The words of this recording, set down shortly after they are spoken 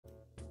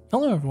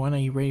Hello everyone, are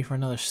you ready for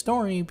another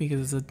story?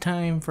 Because it's a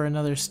time for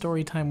another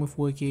story time with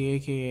Wokey,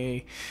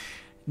 aka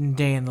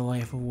Day in the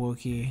Life of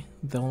Wokey,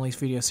 the only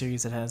video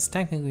series that has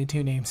technically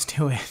two names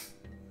to it.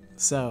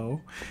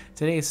 So,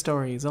 today's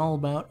story is all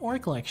about ore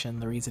collection.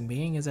 The reason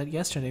being is that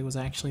yesterday was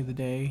actually the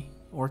day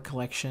ore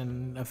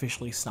collection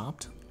officially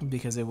stopped,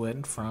 because it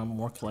went from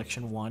ore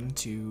collection 1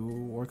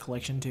 to ore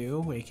collection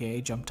 2,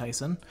 aka Jump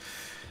Tyson.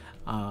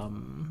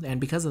 And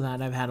because of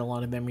that, I've had a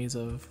lot of memories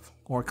of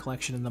ore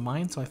collection in the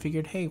mind, so I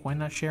figured, hey, why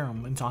not share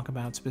them and talk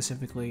about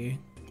specifically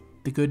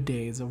the good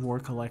days of ore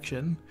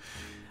collection.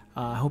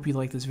 I hope you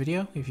like this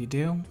video. If you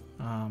do,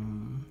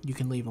 you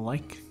can leave a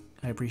like.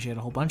 I appreciate a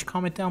whole bunch.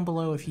 Comment down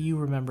below if you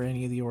remember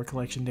any of the ore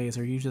collection days,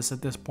 or you just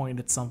at this point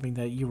it's something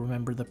that you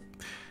remember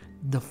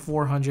the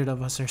 400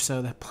 of us or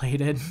so that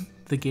played it,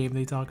 the game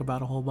they talk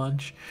about a whole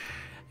bunch.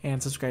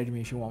 And subscribe to me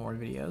if you want more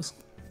videos.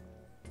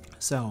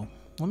 So,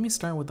 let me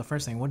start with the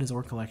first thing. What is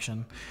ore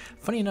collection?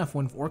 Funny enough,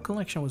 when ore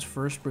collection was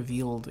first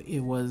revealed, it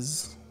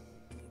was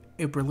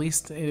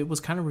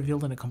kind of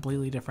revealed in a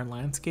completely different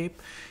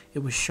landscape. It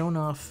was shown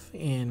off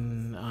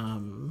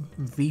in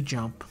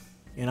V-Jump,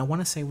 and I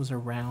want to say it was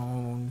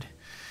around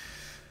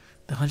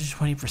the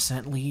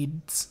 120%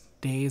 leads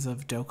days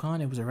of Dokkan.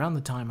 It was around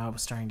the time I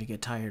was starting to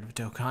get tired of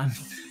Dokkan.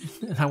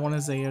 And I want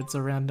to say it's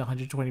around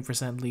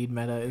 120% lead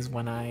meta is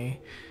when I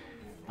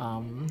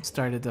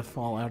started to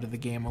fall out of the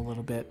game a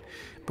little bit.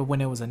 But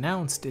when it was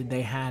announced,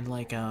 they had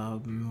like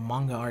a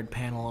manga art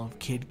panel of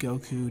Kid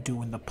Goku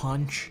doing the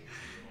punch,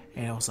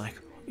 and it was like,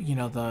 you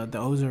know, the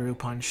Ozaru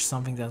punch,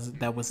 something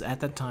that was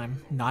at that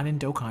time not in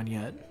Dokkan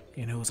yet,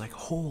 and it was like,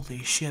 holy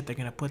shit, they're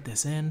gonna put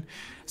this in.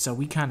 So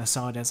we kind of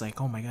saw it as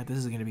like, oh my god, this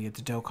is gonna be a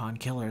Dokkan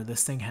killer.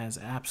 This thing has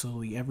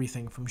absolutely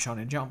everything from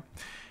Shonen Jump.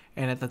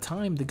 And at the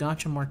time, the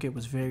gacha market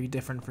was very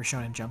different for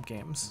Shonen Jump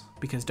games,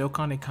 because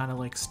Dokkan had kind of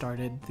like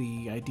started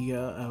the idea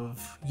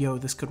of, yo,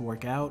 this could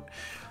work out,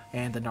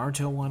 and the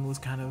Naruto one was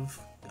kind of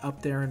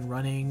up there and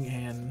running,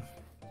 and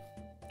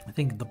I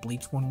think the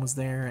Bleach one was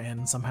there,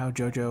 and somehow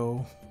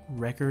JoJo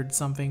Record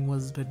something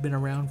had been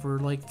around for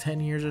like 10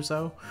 years or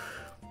so.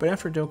 But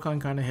after Dokkan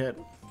kind of hit,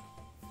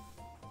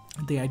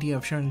 the idea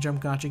of Shonen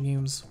Jump gacha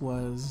games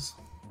was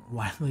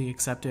widely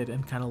accepted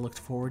and kind of looked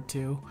forward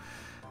to.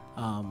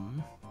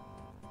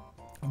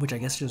 Which I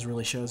guess just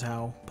really shows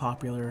how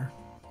popular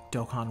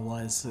Dokkan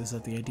was, is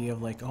that the idea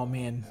of like, oh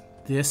man,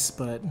 this,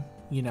 but,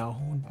 you know,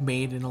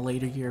 made in a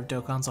later year of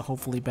Dokkan, so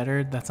hopefully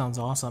better. That sounds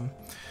awesome.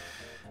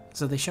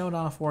 So they showed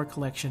off Ore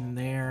Collection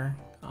there.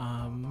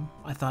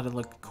 I thought it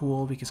looked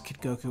cool because Kid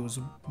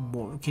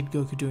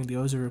Goku doing the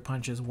Ozaru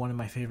punch is one of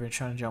my favorite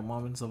Shonen Jump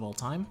moments of all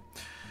time.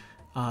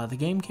 The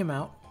game came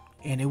out,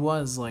 and it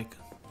was like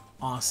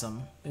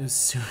awesome.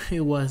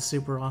 It was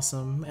super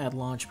awesome at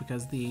launch,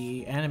 because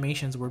the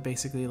animations were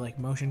basically like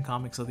motion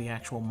comics of the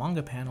actual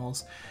manga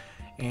panels,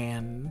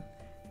 and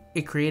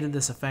it created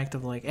this effect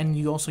of like, and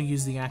you also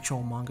use the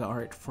actual manga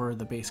art for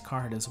the base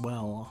card as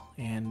well,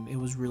 and it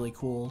was really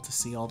cool to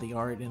see all the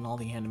art and all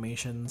the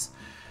animations.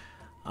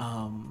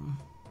 And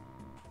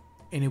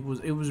it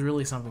was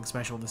really something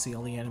special to see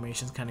all the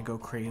animations kind of go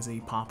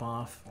crazy, pop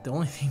off. The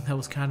only thing that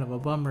was kind of a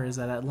bummer is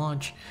that at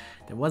launch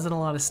there wasn't a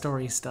lot of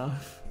story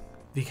stuff,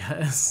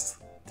 because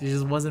there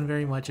just wasn't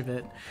very much of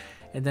it.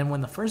 And then when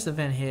the first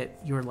event hit,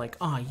 you were like,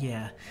 oh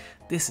yeah,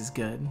 this is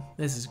good,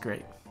 this is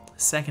great.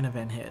 Second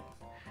event hit,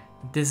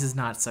 this is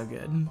not so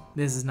good,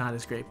 this is not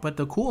as great. But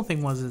the cool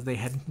thing was is they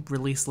had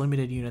released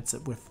limited units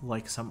with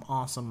like some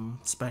awesome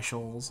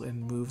specials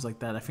and moves like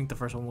that. I think the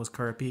first one was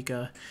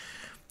Kurapika,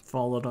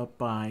 followed up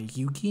by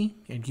Yugi,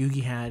 and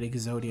Yugi had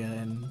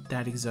Exodia, and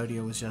that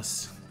Exodia was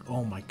just,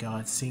 oh my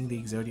god, seeing the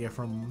Exodia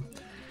from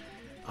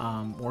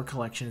Ore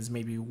Collection is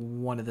maybe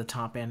one of the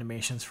top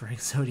animations for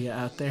Exodia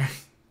out there.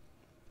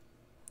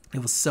 It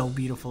was so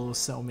beautiful, it was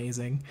so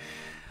amazing.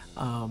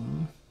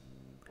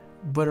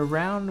 But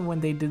around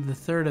when they did the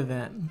third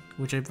event,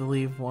 which I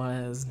believe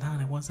was, no,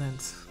 it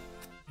wasn't,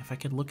 if I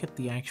could look at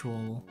the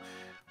actual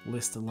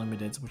list of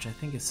limiteds, which I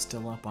think is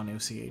still up on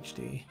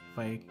OCHD, if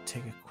I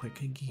take a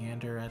quick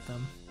gander at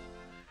them,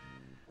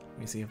 let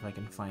me see if I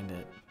can find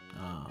it.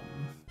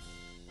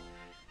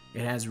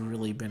 It has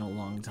really been a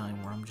long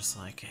time where I'm just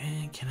like,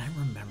 hey, can I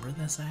remember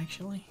this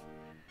actually?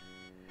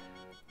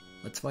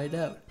 Let's find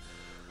out.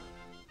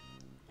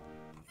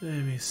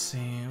 Let me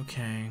see,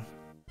 okay.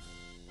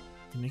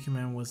 Nikki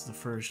Man was the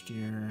first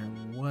year.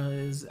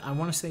 I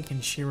want to say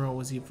Kenshiro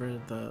was either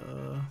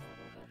the,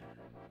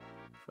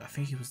 I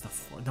think he was the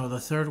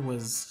third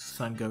was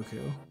Son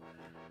Goku.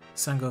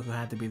 Son Goku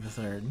had to be the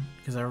third,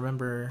 because I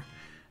remember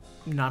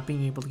not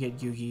being able to get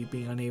Yugi,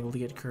 being unable to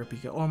get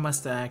Kurapika, or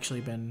must have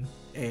actually been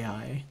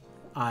AI.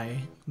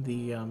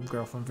 The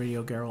girl from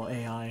Video Girl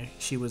AI,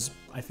 she was,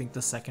 I think,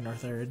 the second or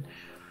third.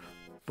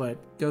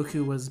 But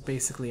Goku was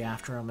basically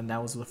after him, and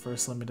that was the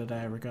first limited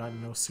I ever got,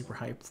 and I was super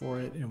hyped for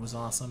it, and it was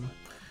awesome.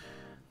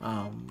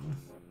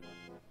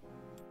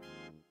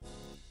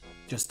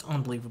 Just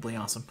unbelievably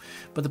awesome.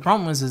 But the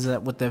problem is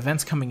that with the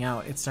events coming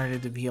out, it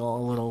started to feel a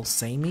little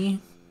samey.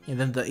 And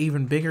then the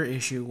even bigger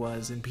issue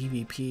was in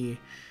PvP,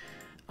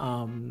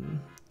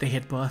 they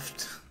had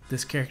buffed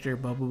this character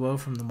Bobobo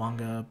from the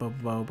manga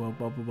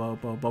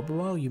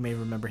Bobobo. You may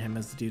remember him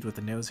as the dude with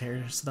the nose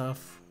hair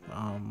stuff.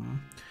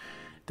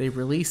 They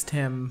released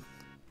him,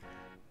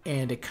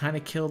 and it kind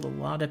of killed a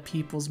lot of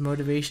people's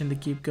motivation to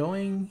keep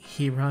going.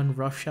 He run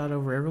roughshod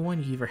over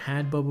everyone. You either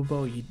had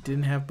Bobobo, you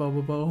didn't have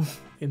Bobobo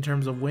in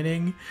terms of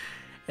winning.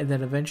 And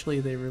then eventually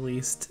they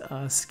released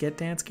Sket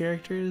Dance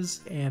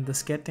characters, and the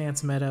Sket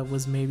Dance meta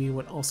was maybe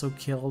what also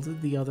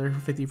killed the other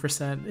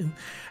 50%.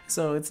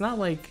 So it's not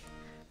like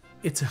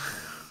it's a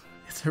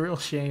real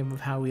shame of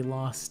how we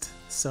lost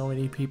so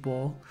many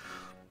people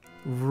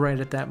right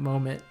at that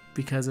moment,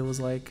 because it was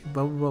like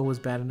Bobobo was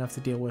bad enough to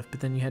deal with, but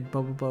then you had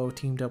Bobobo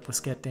teamed up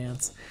with Sket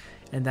Dance,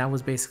 and that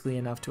was basically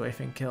enough to, I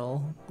think,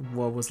 kill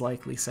what was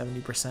likely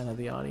 70% of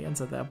the audience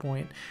at that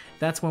point.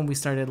 That's when we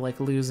started like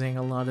losing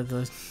a lot of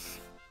the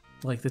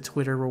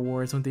Twitter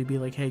rewards, when they'd be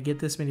like, hey, get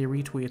this many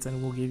retweets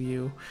and we'll give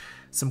you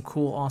some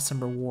cool, awesome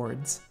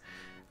rewards.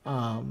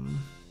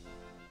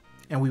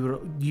 And we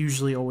would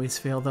usually always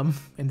fail them,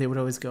 and they would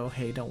always go,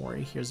 hey, don't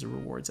worry, here's the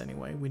rewards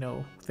anyway. We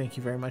know, thank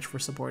you very much for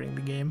supporting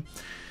the game.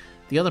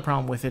 The other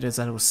problem with it is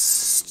that it was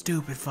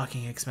stupid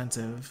fucking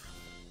expensive.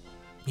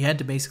 You had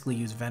to basically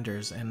use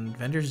vendors, and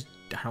vendors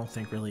I don't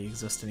think really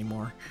exist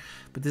anymore.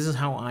 But this is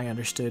how I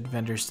understood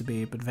vendors to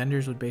be. But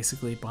vendors would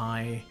basically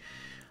buy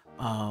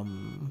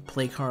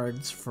play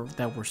cards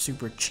that were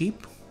super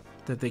cheap,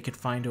 that they could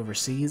find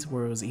overseas,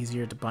 where it was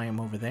easier to buy them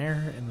over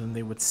there, and then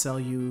they would sell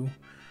you,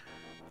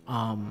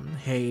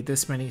 hey,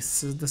 this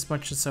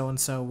much of so and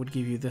so would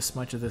give you this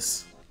much of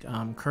this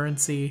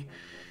currency,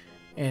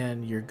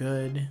 and you're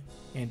good.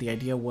 And the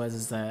idea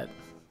was that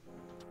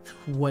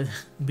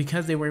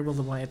because they were able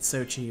to buy it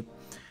so cheap,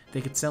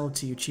 they could sell it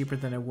to you cheaper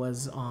than it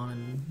was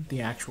on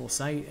the actual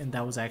site, and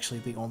that was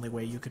actually the only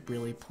way you could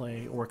really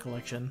play Ore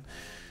Collection,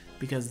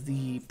 because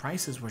the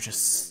prices were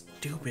just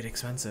stupid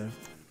expensive.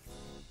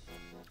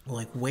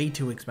 Like, way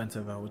too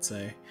expensive, I would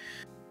say.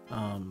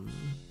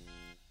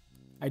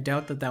 I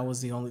doubt that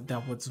was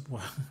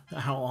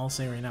how I'll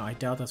say right now, I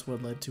doubt that's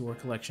what led to Ore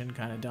Collection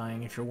kind of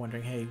dying. If you're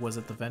wondering, hey, was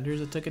it the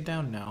vendors that took it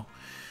down? No.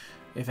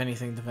 If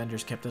anything, the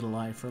vendors kept it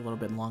alive for a little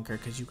bit longer,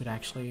 because you could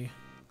actually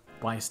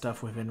buy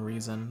stuff within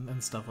reason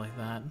and stuff like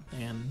that,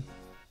 and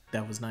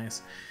that was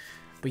nice.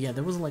 But yeah,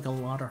 there was like a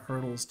lot of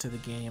hurdles to the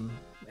game,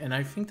 and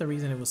I think the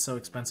reason it was so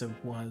expensive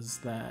was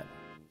that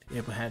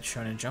it had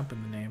Shonen Jump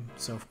in the name.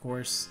 So of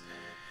course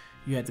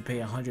you had to pay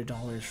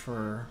 $100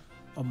 for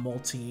a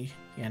multi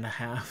and a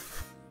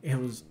half. It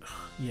was,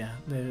 yeah,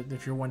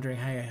 if you're wondering,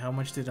 hey, how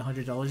much did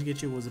 $100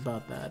 get you, it was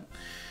about that.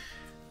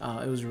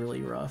 It was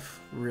really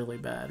rough, really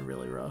bad,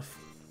 really rough.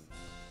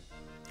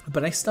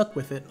 But I stuck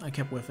with it. I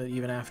kept with it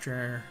even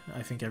after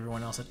I think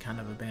everyone else had kind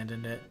of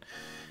abandoned it.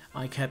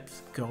 I kept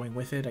going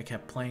with it. I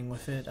kept playing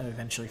with it. I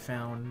eventually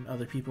found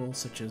other people,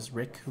 such as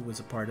Rick, who was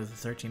a part of the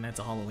 13 Nights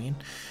of Halloween.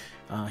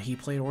 He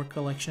played Ore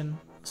Collection,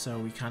 so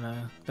we kind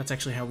of, that's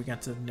actually how we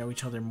got to know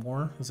each other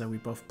more, is that we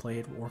both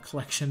played Ore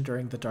Collection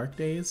during the dark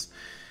days.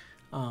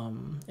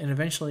 And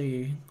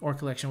eventually Ore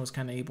Collection was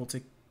kind of able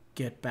to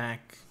get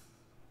back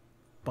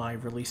by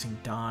releasing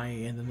Dai,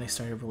 and then they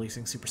started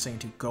releasing Super Saiyan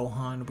 2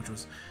 Gohan, which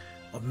was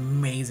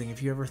amazing.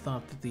 If you ever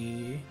thought that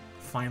the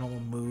final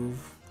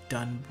move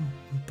done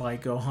by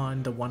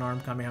Gohan, the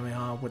one-arm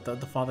Kamehameha with the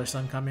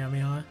father-son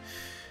Kamehameha,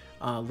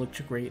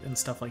 looked great and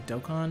stuff like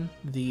Dokkan,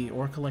 the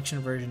Ore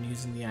Collection version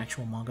using the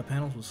actual manga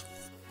panels was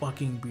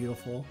fucking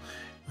beautiful.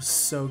 It was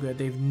so good.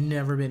 They've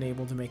never been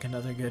able to make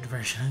another good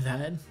version of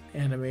that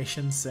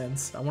animation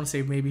since, I want to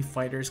say maybe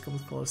Fighters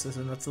comes closest,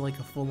 and that's like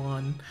a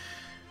full-on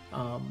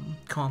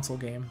console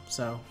game,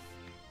 so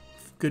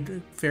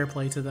good, fair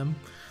play to them.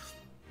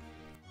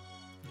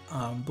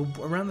 But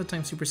around the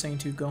time Super Saiyan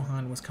 2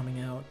 Gohan was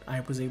coming out,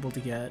 I was able to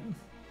get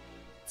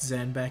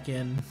Zen back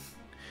in,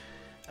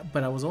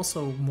 but I was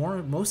also,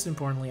 most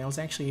importantly, I was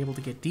actually able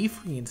to get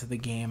D-Free into the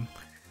game,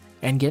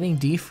 and getting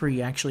D-Free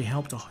actually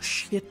helped a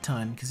shit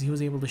ton, because he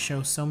was able to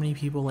show so many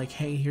people, like,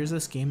 hey, here's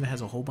this game that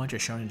has a whole bunch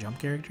of Shonen Jump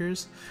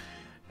characters,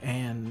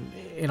 and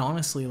it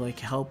honestly, like,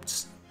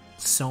 helped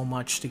so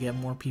much to get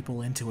more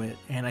people into it.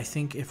 And I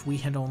think if I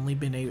had only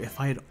been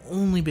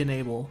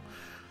able,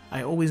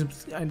 I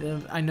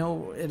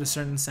know at a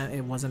certain extent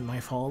it wasn't my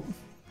fault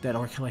that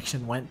Ore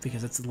Collection went,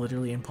 because it's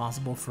literally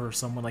impossible for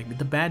someone like me.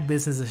 The bad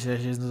business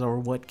decisions are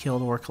what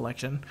killed Ore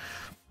Collection.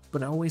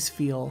 But I always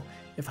feel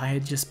if I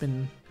had just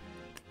been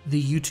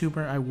the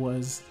YouTuber I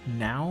was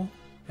now,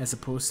 as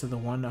opposed to the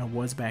one I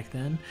was back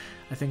then,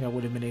 I think I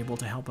would have been able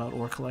to help out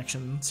Ore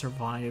Collection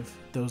survive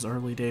those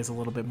early days a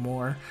little bit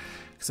more,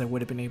 because I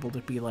would have been able to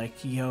be like,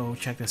 yo,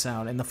 check this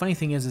out. And the funny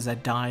thing is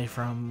that Dai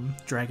from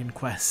Dragon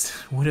Quest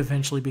would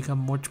eventually become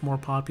much more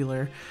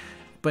popular,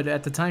 but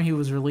at the time he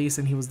was released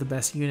and he was the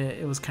best unit,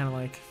 it was kind of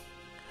like,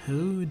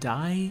 who,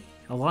 Dai?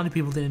 A lot of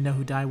people didn't know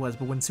who Dai was,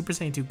 but when Super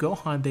Saiyan 2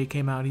 Gohan Day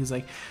came out, he was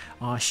like,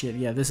 oh shit,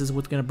 yeah, this is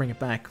what's gonna bring it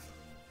back.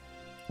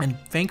 And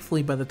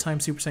thankfully, by the time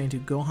Super Saiyan 2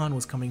 Gohan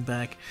was coming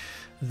back,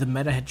 the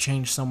meta had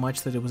changed so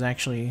much that it was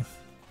actually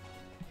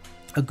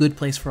a good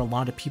place for a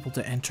lot of people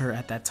to enter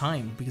at that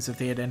time, because if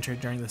they had entered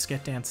during the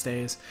Sket Dance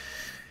days,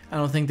 I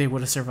don't think they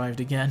would have survived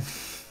again.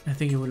 I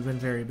think it would have been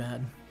very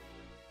bad.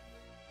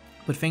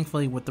 But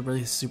thankfully, with the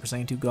release of Super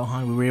Saiyan 2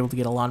 Gohan, we were able to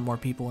get a lot more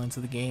people into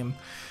the game.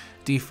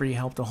 D-Free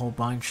helped a whole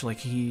bunch. Like,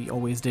 he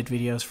always did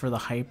videos for the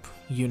hype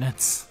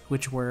units,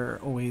 which were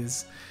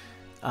always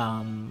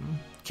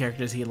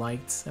characters he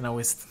liked, and I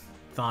always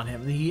thought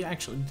him.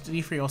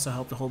 D-Free also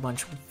helped a whole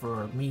bunch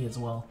for me as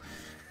well,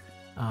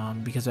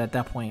 because at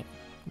that point,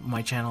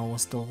 my channel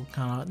was still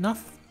kind of, not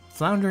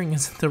floundering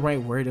isn't the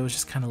right word, it was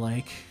just kind of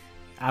like,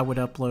 I would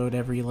upload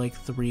every like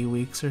 3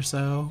 weeks or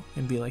so,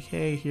 and be like,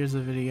 hey, here's a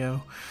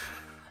video.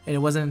 And it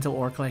wasn't until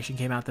Ore Collection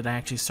came out that I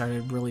actually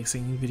started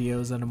releasing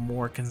videos on a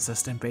more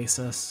consistent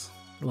basis.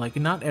 Like,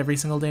 not every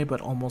single day,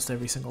 but almost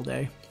every single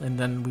day. And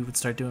then we would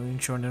start doing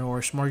Shonen Ore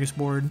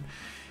Smorgasbord,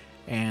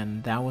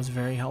 and that was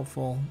very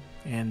helpful.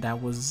 And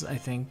that was, I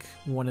think,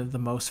 one of the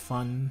most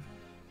fun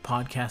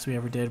podcasts we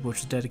ever did, which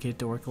was dedicated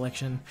to Ore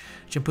Collection.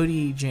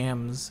 Champuti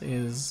Jams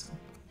is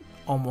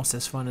almost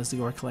as fun as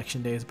the Ore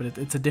Collection days, but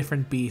it's a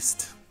different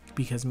beast,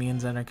 because me and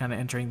Zen are kind of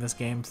entering this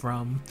game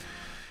from,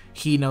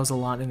 he knows a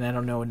lot and I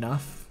don't know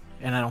enough,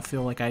 and I don't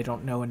feel like I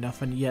don't know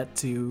enough and yet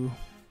to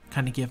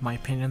kind of give my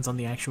opinions on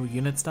the actual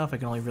unit stuff. I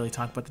can only really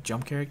talk about the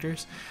jump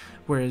characters,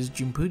 whereas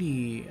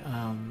Shonen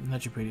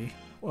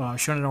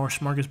Ore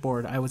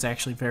Smorgasbord, I was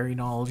actually very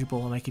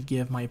knowledgeable and I could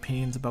give my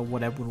opinions about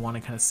what I would want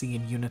to kind of see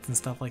in units and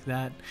stuff like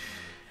that.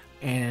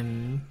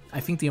 And I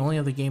think the only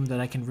other game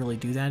that I can really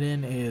do that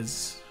in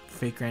is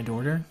Fate Grand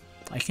Order.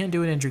 I can't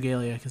do it in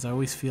Dragalia because I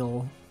always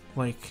feel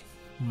like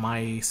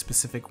my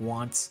specific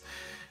wants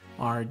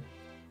are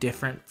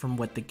different from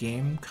what the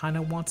game kind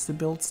of wants to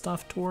build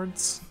stuff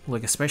towards,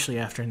 like especially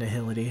after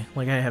Nihility.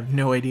 Like, I have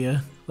no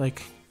idea,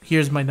 like,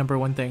 here's my number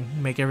one thing,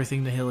 make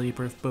everything Nihility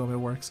proof, boom, it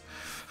works.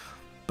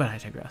 But I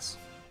digress.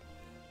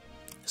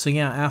 So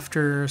yeah,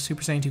 after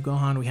Super Saiyan 2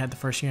 Gohan, we had the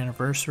first year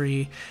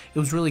anniversary. It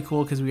was really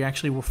cool because we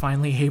actually were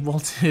finally able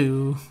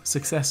to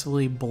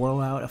successfully blow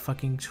out a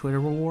fucking Twitter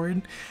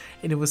reward.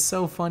 And it was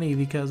so funny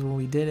because when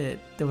we did it,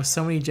 there was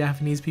so many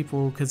Japanese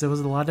people, because there was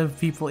a lot of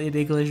people in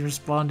English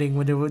responding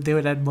when they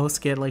would at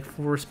most get like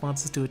 4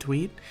 responses to a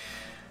tweet.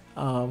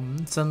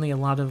 Suddenly a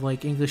lot of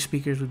like English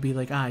speakers would be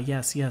like, ah,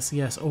 yes, yes,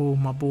 yes, oh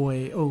my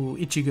boy, oh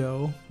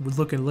Ichigo, we're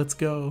looking, let's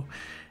go.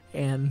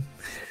 And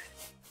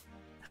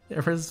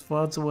their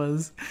response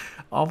was,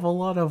 awful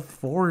lot of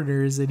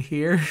foreigners in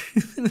here.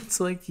 And it's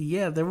like,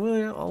 yeah, there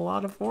were a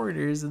lot of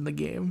foreigners in the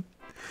game.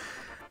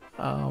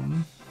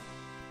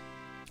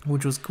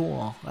 Which was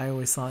cool. I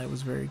always thought it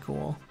was very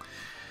cool.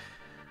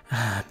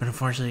 But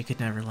unfortunately it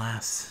could never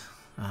last.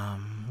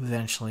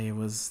 Eventually it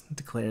was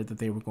declared that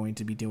they were going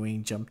to be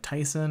doing Jump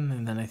Tyson,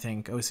 and then I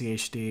think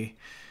OCHD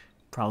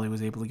probably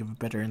was able to give a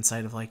better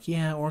insight of like,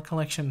 yeah, Ore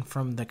Collection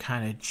from the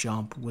kind of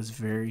jump was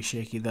very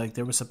shaky. Like,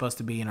 there was supposed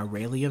to be an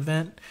Aurelia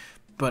event,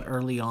 but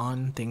early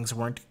on things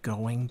weren't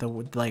going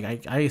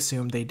like I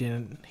assumed they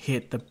didn't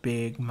hit the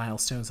big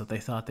milestones that they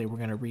thought they were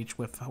going to reach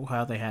with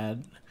how they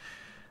had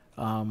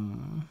all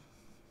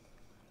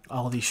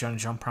these Shonen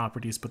Jump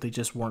properties, but they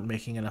just weren't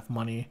making enough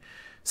money,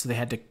 so they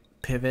had to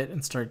pivot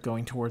and start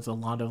going towards a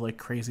lot of like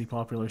crazy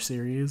popular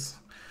series.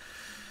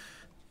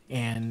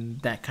 And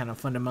that kind of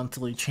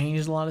fundamentally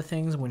changed a lot of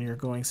things when you're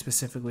going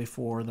specifically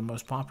for the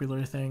most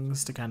popular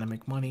things to kind of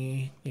make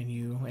money, and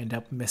you end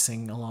up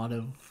missing a lot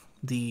of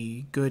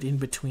the good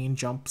in-between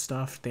jump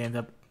stuff. They end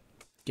up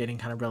getting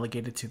kind of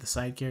relegated to the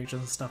side characters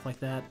and stuff like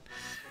that.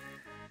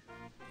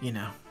 You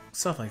know,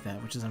 stuff like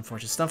that, which is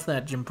unfortunate. Stuff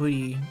that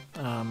Jamputi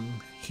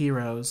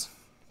Heroes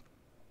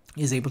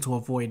is able to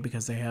avoid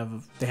because they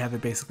have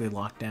it basically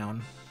locked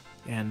down,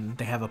 and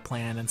they have a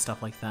plan and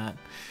stuff like that.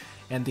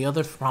 And the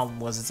other problem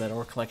was that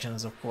Ore Collection,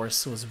 of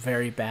course, was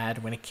very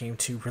bad when it came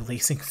to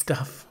releasing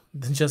stuff.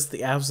 Just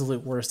the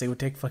absolute worst. They would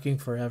take fucking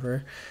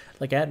forever.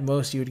 Like, at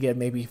most, you would get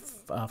maybe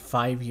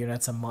 5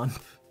 units a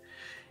month.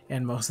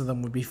 And most of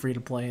them would be free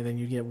to play, and then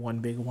you'd get one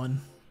big one.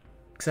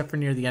 Except for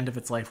near the end of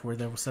its life, where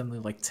there was suddenly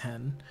like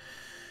 10.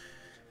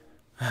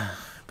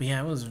 But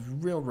yeah, it was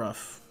real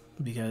rough.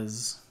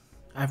 Because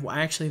I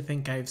actually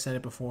think I've said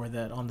it before,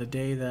 that on the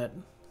day that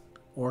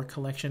Ore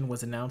Collection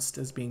was announced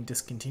as being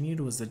discontinued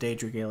was the day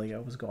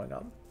Dragalia was going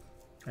up.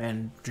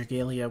 And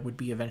Dragalia would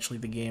be eventually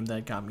the game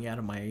that got me out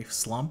of my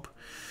slump.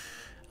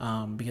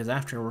 Because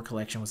after Ore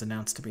Collection was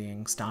announced to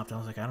being stopped, I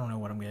was like, I don't know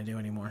what I'm going to do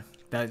anymore.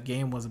 That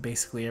game was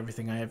basically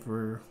everything I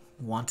ever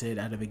wanted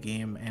out of a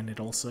game, and it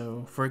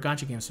also, for a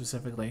gacha game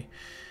specifically,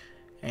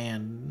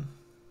 and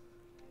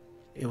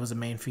it was a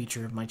main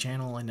feature of my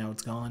channel, and now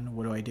it's gone.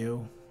 What do I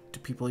do? Do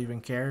people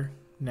even care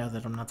now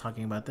that I'm not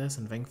talking about this?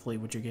 And thankfully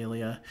with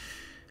Dragalia,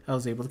 I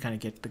was able to kind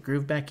of get the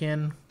groove back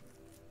in.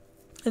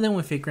 And then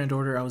with Fate Grand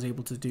Order, I was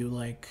able to do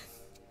like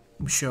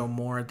show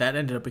more. That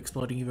ended up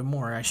exploding even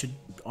more. I should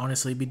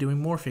honestly be doing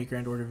more Fate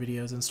Grand Order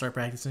videos and start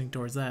practicing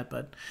towards that,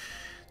 but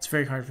it's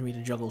very hard for me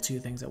to juggle 2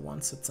 things at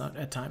once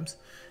at times.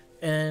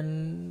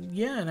 And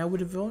yeah, and I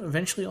would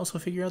eventually also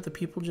figure out that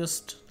people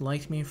just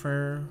liked me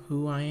for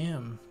who I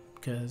am,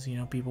 because, you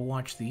know, people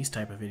watch these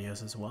type of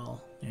videos as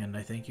well, and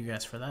I thank you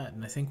guys for that.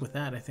 And I think with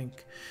that, I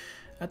think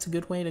that's a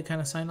good way to kind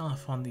of sign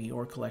off on the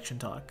Ore Collection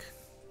talk.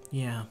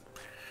 Yeah.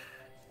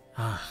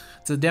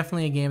 It's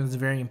definitely a game that's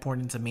very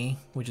important to me,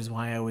 which is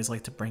why I always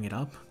like to bring it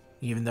up.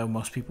 Even though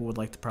most people would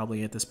like to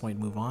probably at this point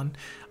move on,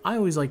 I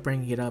always like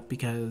bringing it up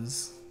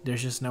because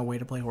there's just no way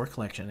to play War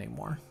Collection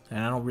anymore,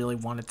 and I don't really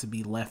want it to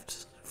be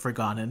left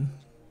forgotten.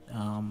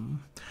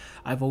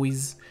 I've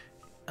always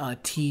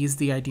teased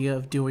the idea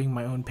of doing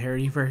my own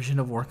parody version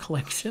of War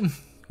Collection,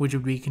 which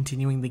would be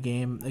continuing the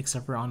game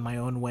except for on my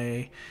own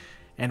way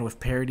and with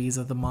parodies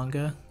of the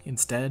manga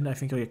instead. I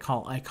think I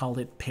called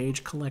it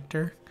Page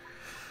Collector.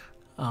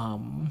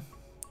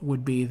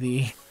 Would be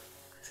the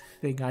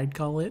thing I'd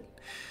call it.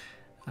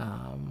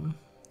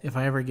 If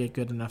I ever get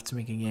good enough to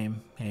make a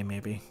game, hey,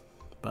 maybe.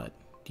 But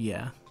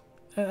yeah,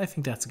 I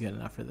think that's good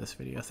enough for this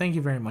video. Thank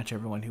you very much,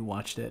 everyone who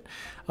watched it.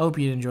 I hope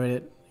you enjoyed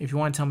it. If you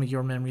want to tell me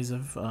your memories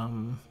of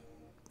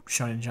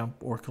Shonen Jump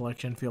or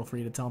Collection, feel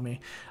free to tell me.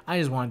 I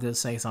just wanted to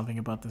say something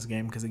about this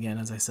game because, again,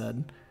 as I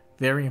said,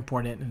 very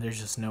important, and there's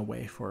just no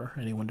way for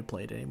anyone to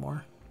play it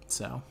anymore.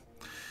 So,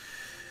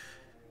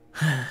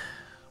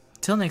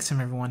 till next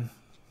time, everyone.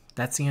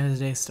 That's the end of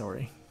today's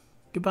story.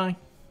 Goodbye.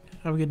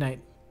 Have a good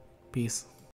night. Peace.